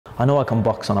I know I can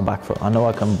box on a back foot. I know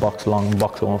I can box long,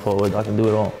 box going forward. I can do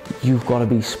it all. You've got to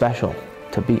be special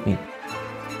to beat me.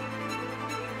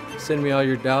 Send me all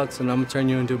your doubts and I'm gonna turn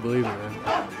you into a believer,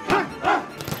 man.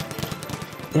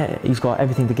 Yeah, he's got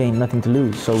everything to gain, nothing to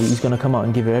lose. So he's going to come out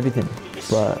and give it everything.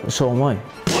 But so am I.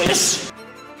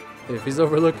 If he's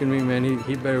overlooking me, man,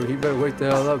 he better wake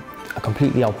the hell up. I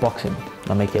completely outbox him.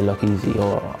 I make it look easy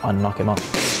or I knock him out.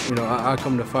 You know, I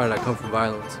come to fight, I come for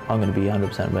violence. I'm going to be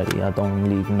 100% ready. I don't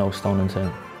leave no stone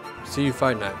unturned. See you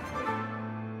fight night.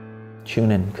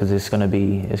 Tune in, because it's going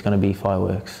to be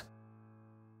fireworks.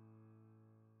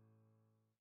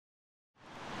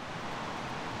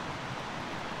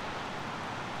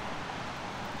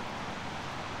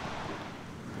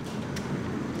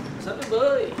 What's happening,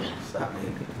 boy? What's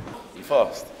happening? You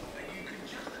fast?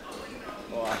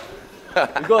 Alright.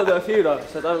 You've got to do a few though,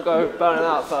 so don't go burning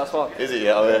out first one. Is it?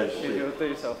 Yeah, oh yeah. You'll do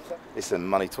yourself. Listen,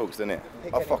 money talks, doesn't it?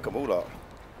 I'll fuck them all up.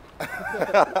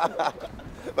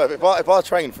 But if I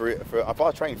train for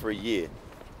a year,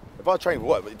 if I train for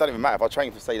what, it doesn't even matter. If I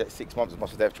train for say like 6 months as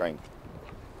much as they've trained,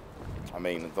 I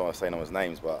mean, I don't want to say no one's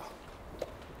names, but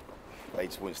they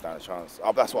just wouldn't stand a chance.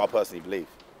 That's what I personally believe.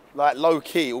 Like low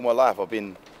key, all my life I've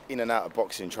been in and out of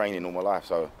boxing training all my life,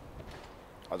 so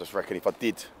I just reckon if I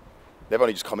did, they've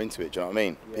only just come into it, do you know what I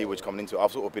mean? Yeah. People just coming into it.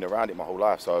 I've sort of been around it my whole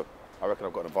life, so I reckon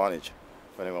I've got an advantage.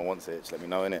 If anyone wants it, just let me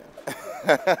know, innit?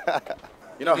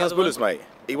 You know Hasbullah's mate,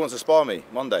 he wants to spar me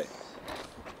Monday.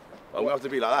 I'm gonna have to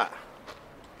be like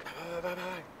that.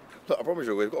 Look, I promise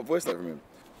you, we've got a voice note from him.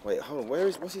 Wait, hold on,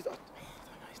 what's his, I don't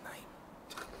know his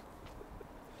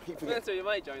name. That's your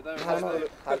mate, Joe, don't worry.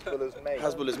 Hasbullah's mate.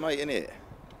 Hasbullah's mate, innit?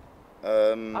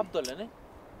 Abdul, innit?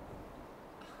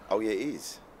 Oh yeah, it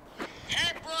is.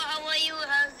 Hey bro, how are you?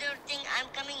 How's your thing? I'm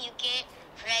coming UK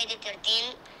Friday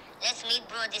 13. Let's meet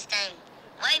bro this time.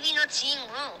 Why we not seeing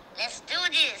bro? Let's do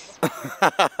this.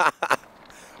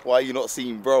 Why are you not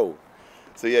seeing bro?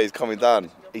 So yeah, he's coming down.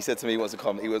 He said to me he wants to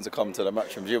come to the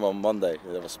Matchroom gym on Monday.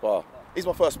 We'll have a spar. He's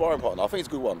my first sparring partner. I think it's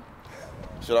a good one.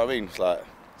 Do you know what I mean? It's like,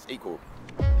 it's equal.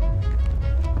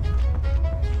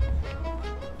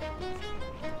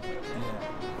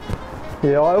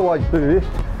 Yeah, I always do this.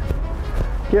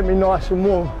 Get me nice and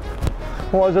warm.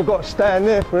 Otherwise I've got to stand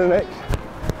there for the next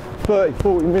 30,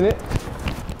 40 minutes.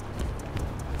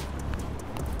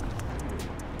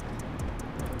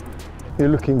 You're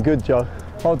looking good, Joe.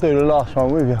 I'll do the last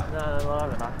one with you. No, I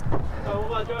don't know. So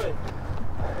what about Joey?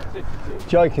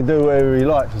 Joe can do whatever he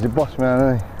likes. He's a boss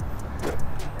man, isn't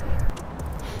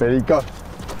he? Ready, go.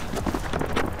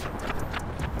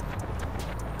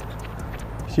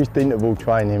 It's just interval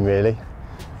training, really.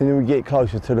 And then we get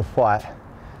closer to the fight,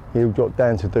 he'll drop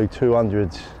down to do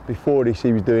 200s. Before this,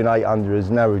 he was doing 800s.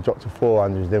 Now we've dropped to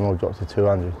 400s, then we'll drop to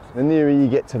 200s. The nearer you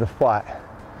get to the fight,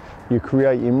 you're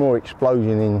creating more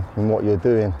explosion in what you're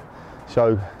doing.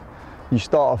 So you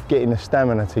start off getting the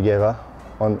stamina together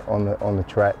on the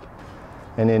track,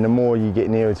 and then the more you get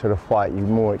nearer to the fight, you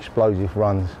more explosive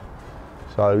runs.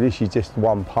 So this is just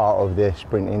one part of their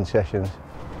sprinting sessions.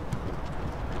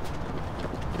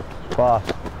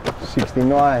 Fast,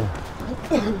 69.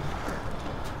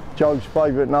 Joe's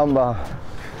favourite number.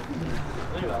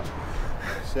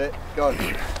 Set, go.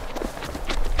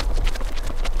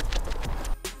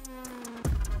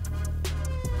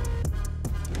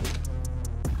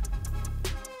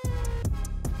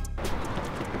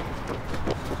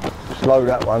 Slow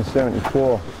that one,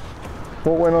 74.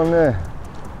 What went on there?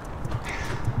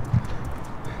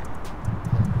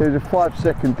 There's a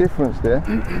 5-second difference there.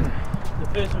 The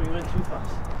first one you went too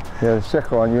fast. Yeah, the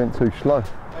second one you went too slow.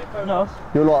 No.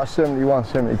 You're like a 71,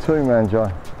 72 man,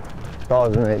 Joe.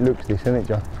 Stars, isn't it? It looks this, isn't it,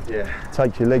 Joe? Yeah.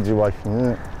 Takes your legs away from you,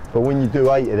 doesn't it? But when you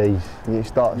do 8 of these, it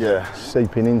starts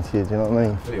seeping into you, do you know what I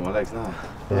mean? Feeling my legs now.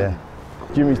 Yeah.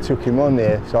 Jimmy took him on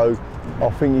there, so I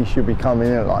think he should be coming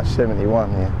in at like 71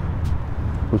 here,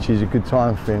 which is a good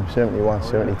time for him, 71,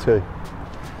 72.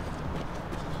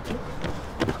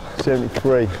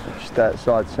 73, just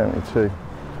outside 72.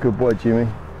 Good boy, Jimmy.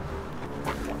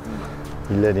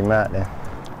 You let him out there.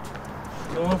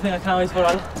 The one thing I can't wait for,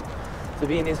 Al, to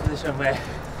be in this position where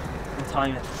I'm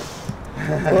timing it.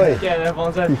 Yeah,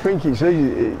 everyone's you think it's easy?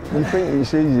 You think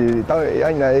it's easy? It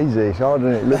ain't that easy. It's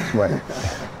harder than it looks, mate.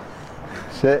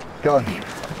 Set, go.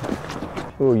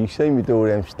 Oh, you see me do all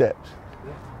them steps.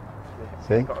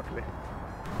 See?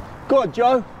 Go on,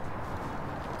 Joe.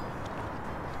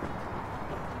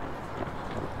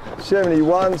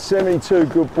 71, 72,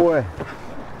 good boy.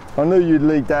 I knew you'd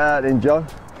lead that out then, Joe.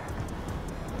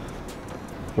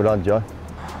 Well done, Joe.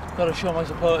 Got to show my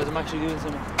supporters I'm actually doing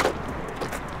something.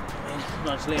 I'm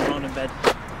not just laying around in bed.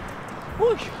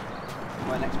 Whoosh.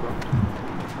 My next bro.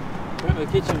 We're in the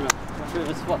kitchen room, my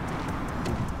favourite spot.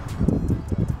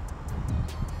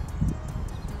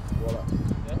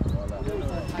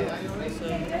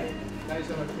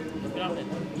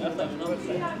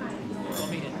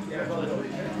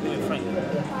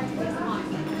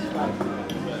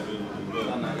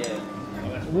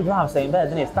 We'd rather stay in bed,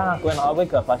 isn't it? It's dark when I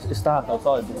wake up, it's dark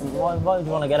outside. Why do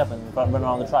you want to get up and run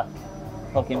around the track?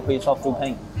 Fucking put yourself through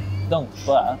pain. Don't,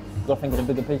 but you've got to think of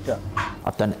the bigger picture.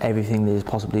 I've done everything there is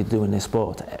possibly to do in this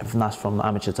sport, and that's from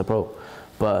amateur to pro.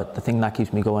 But the thing that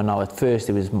keeps me going now, at first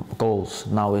it was goals,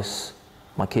 now it's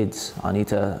my kids. I need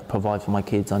to provide for my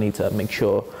kids, I need to make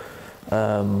sure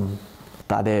that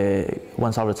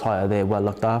once I retire, they're well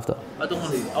looked after. I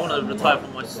want to retire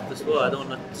from the sport. I don't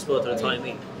want the sport to retire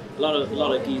me. A lot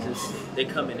of geezers, they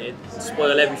come in here,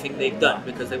 spoil everything they've done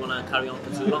because they want to carry on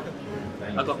for too long.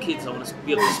 I've got kids I want to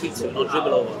be able to speak to and not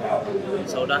dribble over.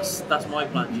 So that's my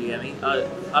plan, do you get me?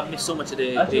 I've missed so much of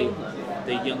the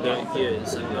younger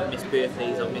years. I've missed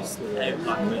birthdays, I've missed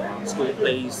school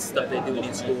plays, stuff they're doing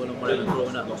in school and whatever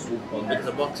growing up because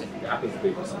of boxing.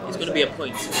 There's going to be a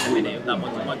point in a minute that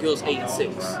my girl's 8 and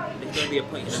 6. There's going to be a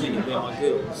point in a minute where my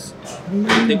girls,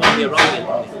 they want to be around me.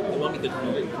 They want me to come,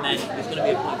 and then there's going to be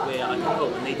a point where I can go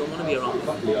and they don't want to be around me.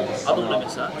 I don't want to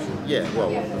miss that. Yeah,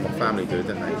 well, my family do,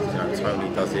 don't they? You know, Tony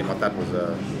does it. My dad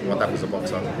was a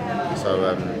boxer,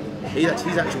 so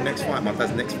his actual next fight, my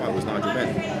dad's next fight was Nigel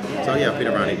Benn. So yeah, I've been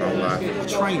around it my whole life. I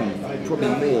train probably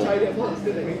more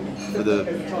for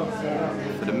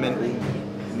the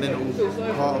mental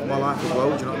part of my life as well.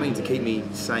 Do you know what I mean? To keep me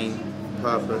sane,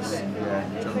 purpose. Do you know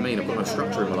what I mean? I've got no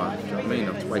structure in my life. Do you know what I mean? I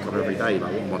have to wake up every day.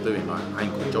 Like, what am I doing? Like, I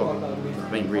ain't got a job. Do you know what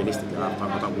I mean? Realistically,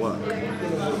 I don't work.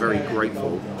 I'm very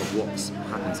grateful of what's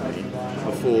happened to me.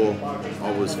 Before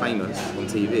I was famous on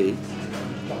TV,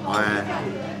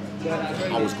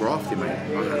 I was grafting, mate. I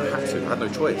had to. I had no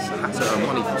choice. I had to earn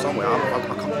money from somewhere. I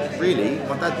can't really.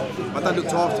 My dad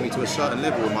looked after me to a certain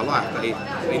level in my life, but he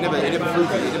never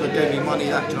proved it. He never gave me money. Do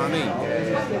you know what I mean?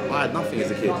 I had nothing as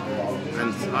a kid,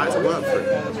 and I had to work for it.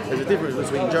 There's a difference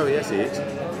between Joey Essex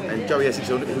and Joey Essex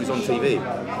who's on TV. You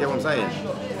get what I'm saying?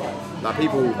 Like,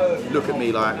 people look at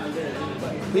me like.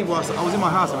 People ask, I was in my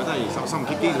house the other day, some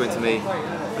geezer went to me,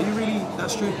 are you really that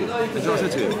stupid? And do you know what I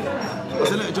said to him? I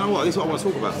said, look, do you know what, this is what I want to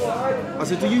talk about. I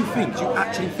said, do you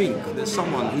actually think that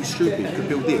someone who's stupid could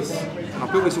build this? And I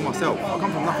built this all myself. I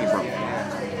come from nothing, bro.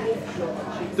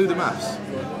 Do the maths.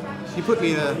 If you put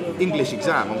me in an English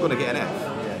exam, I'm going to get an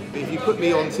F. But if you put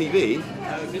me on TV,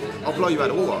 I'll blow you out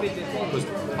of the water. Because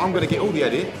I'm going to get all the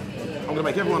edit, I'm going to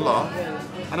make everyone laugh,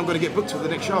 and I'm going to get booked for the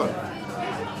next show.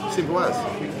 Simple as.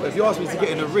 But if you ask me to get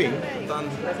in a ring, I've done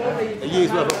a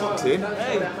year's worth of boxing,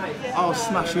 I'll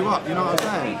smash you up, you know what I'm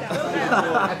saying?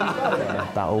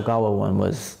 That Ogawa one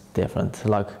was different.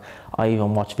 Like, I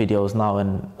even watch videos now,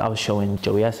 and I was showing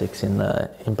Joey Essex in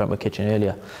Brentwood Kitchen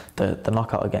earlier, the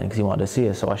knockout again, because he wanted to see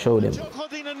it, so I showed him.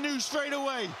 Cordina knew straight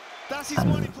away. That's his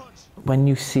money punch. When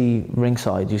you see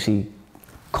ringside, you see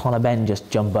Conor Benn just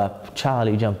jump up,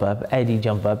 Charlie jump up, Eddie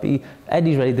jump up.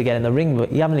 Eddie's ready to get in the ring, but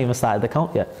he haven't even started the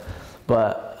count yet.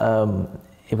 But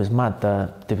it was mad.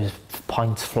 There was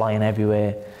points flying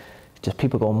everywhere. Just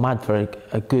people going mad for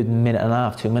a good minute and a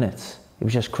half, 2 minutes. It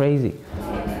was just crazy.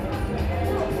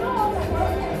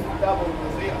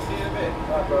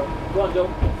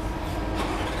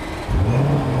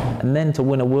 And then to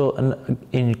win a world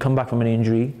and come back from an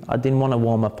injury, I didn't want a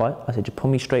warm-up fight. I said, just put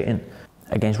me straight in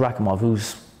against Rakhimov,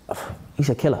 he's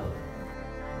a killer.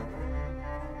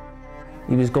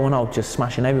 He was going out just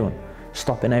smashing everyone,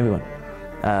 stopping everyone.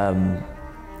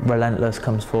 Relentless,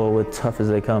 comes forward, tough as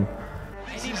they come.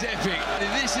 This is epic.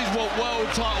 This is what world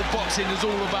title boxing is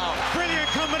all about. Brilliant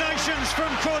combinations from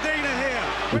Cordina here.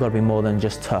 You've got to be more than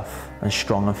just tough and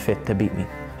strong and fit to beat me.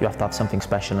 You have to have something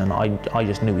special, and I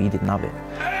just knew he didn't have it.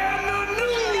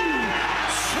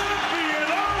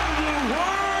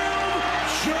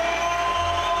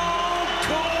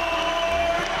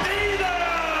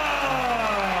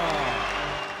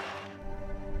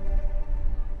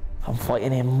 I'm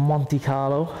fighting in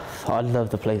Monte-Carlo. I love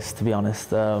the place, to be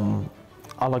honest.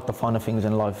 I like the finer things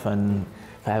in life, and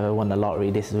if I ever won the lottery,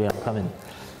 this is where I'm coming.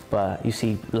 But you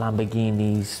see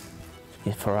Lamborghinis,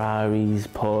 Ferraris,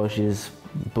 Porsches,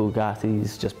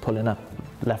 Bugattis just pulling up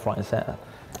left, right and centre.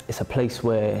 It's a place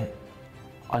where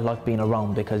I like being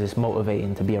around because it's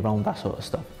motivating to be around that sort of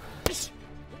stuff.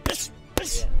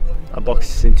 I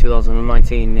boxed in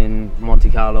 2019 in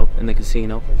Monte-Carlo in the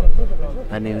casino,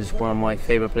 and it was one of my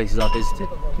favourite places I visited.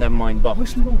 Never mind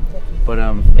boxing, but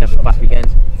yeah, back again,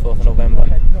 4th of November.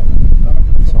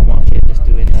 So I'm out here just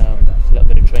doing a little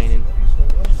bit of training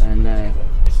and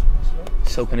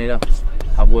soaking it up.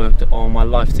 I've worked all my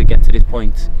life to get to this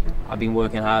point. I've been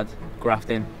working hard,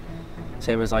 grafting,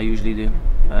 same as I usually do,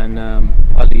 and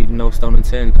I'll leave no stone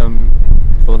unturned come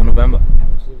 4th of November.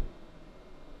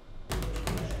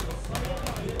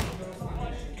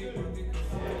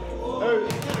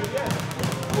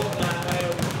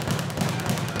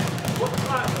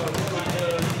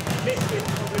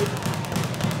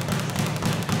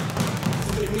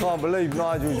 Can't believe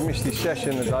Nigel's missed his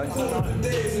session today.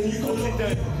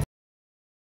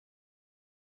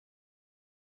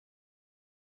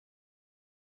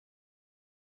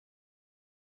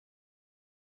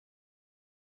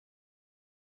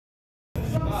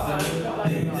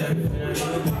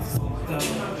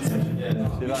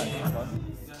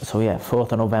 So yeah,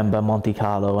 4th of November, Monte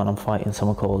Carlo, and I'm fighting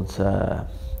someone called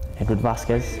Edward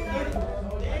Vazquez.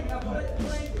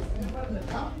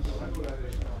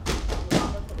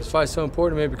 This fight's so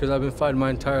important to me because I've been fighting my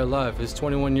entire life. It's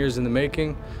 21 years in the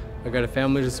making. I got a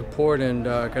family to support, and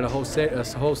I got a whole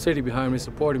city behind me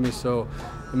supporting me, so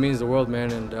it means the world,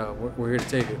 man, and we're here to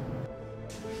take it.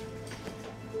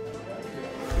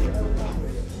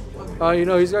 You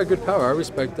know, he's got good power. I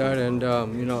respect that, and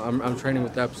you know, I'm training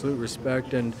with absolute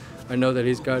respect, and I know that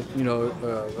he's got, you know,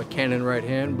 a cannon right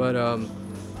hand. But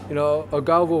you know,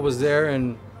 Ogalvo was there,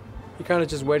 and he kind of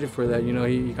just waited for that. You know,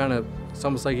 he kind of, it's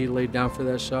almost like he laid down for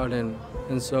that shot, and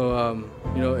so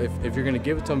you know, if you're gonna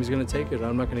give it to him, he's gonna take it.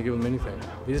 I'm not gonna give him anything.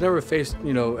 He's never faced,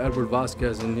 you know, Edward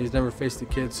Vazquez, and he's never faced the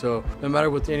kid. So no matter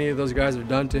what any of those guys have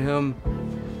done to him,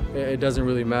 it doesn't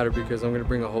really matter because I'm going to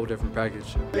bring a whole different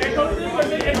package.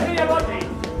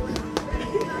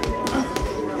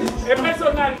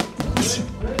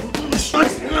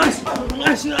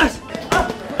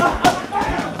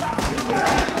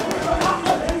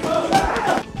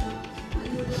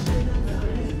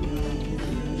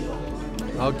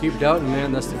 I'll keep doubting,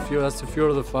 man. That's the fuel. That's the fuel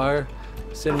to the fire.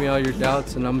 Send me all your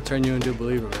doubts, and I'm gonna turn you into a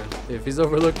believer, man. If he's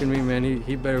overlooking me, man,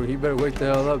 he better wake the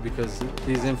hell up because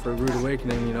he's in for a rude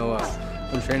awakening. You know,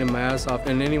 I'm training my ass off,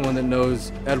 and anyone that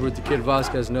knows Edward the Kid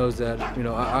Vazquez knows that, you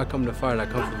know, I come to fight. I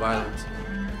come for violence.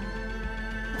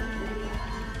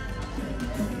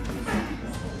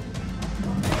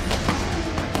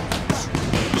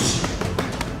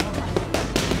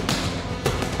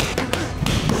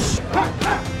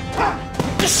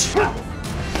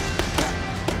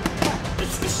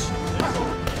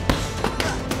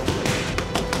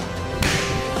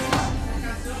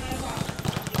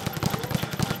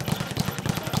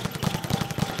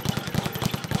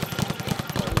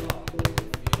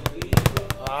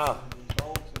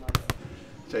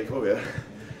 Jacob, yeah?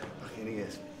 Fucking he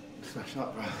gets smashed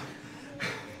up, bro.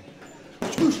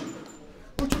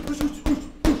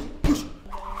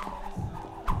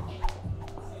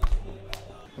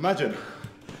 Imagine.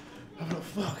 I'm like,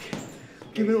 fuck.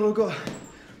 Give me all I've got.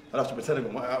 I'd have to pretend I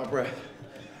got my out of breath.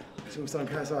 So all of a sudden,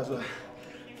 cat's eyes like,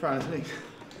 frowning his knees.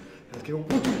 I'd give him,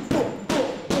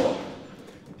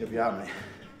 he'll be out, mate.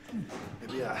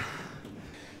 He'll be out.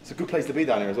 It's a good place to be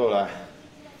down here as well, like.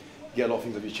 You get a lot of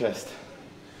things off your chest.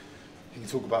 You can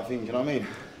talk about things, you know what I mean?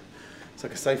 It's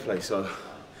like a safe place, so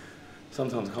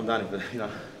sometimes I come down here, but you know,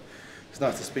 it's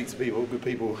nice to speak to people, good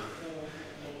people.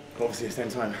 But obviously at the same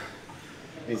time,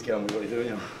 you need to get on with what you're doing,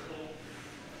 you know.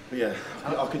 But yeah,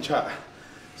 I can chat.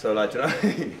 So like, do you know what I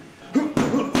mean?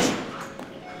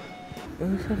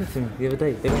 Who said it to me the other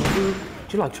day? They went, do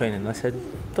you like training? And I said,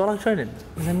 do I like training?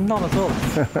 I said, not at all.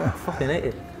 I fucking hate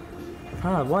it.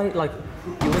 Why, like,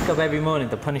 you wake up every morning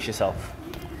to punish yourself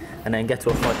and then get to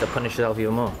a fight to punish yourself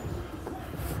even more.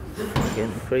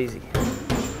 Fucking crazy.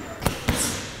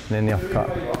 And then the uppercut.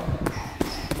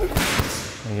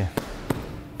 There you go.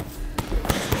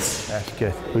 That's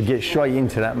good. We get straight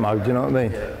into that mode, you know what I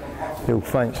mean? Little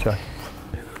feint straight.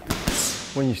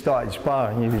 When you started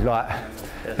sparring, you was like,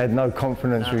 had no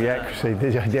confidence with your accuracy,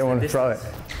 did you? Didn't want to throw it.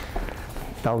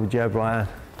 Double jab, right hand.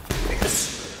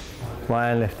 Right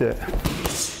hand, left it.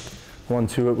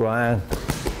 1-2 hook, right hand.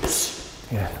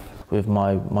 Yeah. With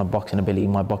my boxing ability,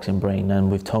 my boxing brain,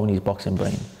 and with Tony's boxing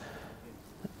brain,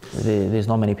 there's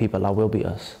not many people that will beat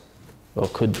us, or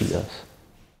could beat us.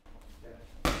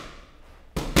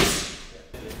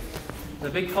 The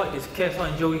big fight is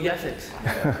KSI and Joey Essex.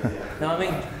 Know what I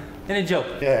mean? Isn't it, Joe?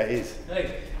 Yeah, it is.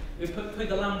 Hey, we put the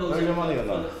Lambos. Where's your money on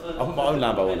that? I put my own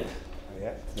Lambo on it.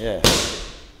 Yeah. Yeah.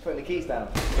 Putting the keys down.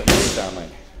 Put the keys down,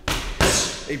 mate.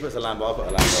 He puts a Lambo, I put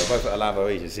a Lambo. Both put a Lambo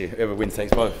each. You see, whoever wins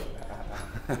takes both.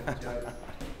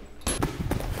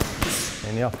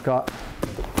 In the uppercut.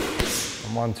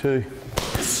 And 1-2.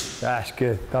 That's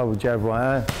good. Double jab,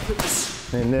 right hand.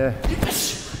 In there.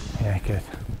 Yeah, good.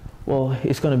 Well,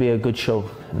 it's going to be a good show,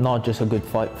 not just a good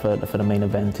fight for the main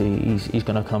event. He's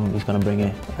going to come, he's going to bring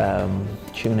it.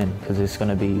 Tune in, because it's going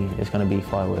to be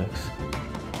fireworks.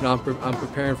 You know, I'm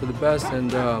preparing for the best, and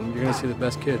you're going to see the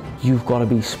best kid. You've got to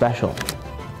be special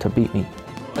to beat me.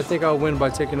 I think I'll win by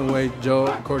taking away Joe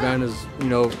Cordina's, you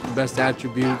know, best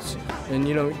attributes, and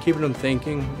you know, keeping him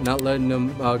thinking, not letting him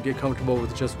get comfortable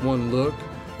with just one look.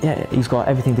 Yeah, he's got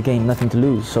everything to gain, nothing to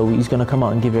lose, so he's going to come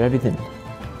out and give you everything.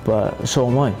 But so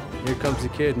am I. Here comes the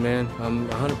kid, man. I'm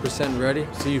 100% ready.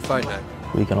 See you fight night.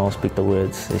 We can all speak the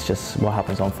words. It's just what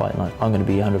happens on fight night. I'm going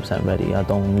to be 100% ready. I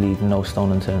don't leave no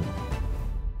stone unturned.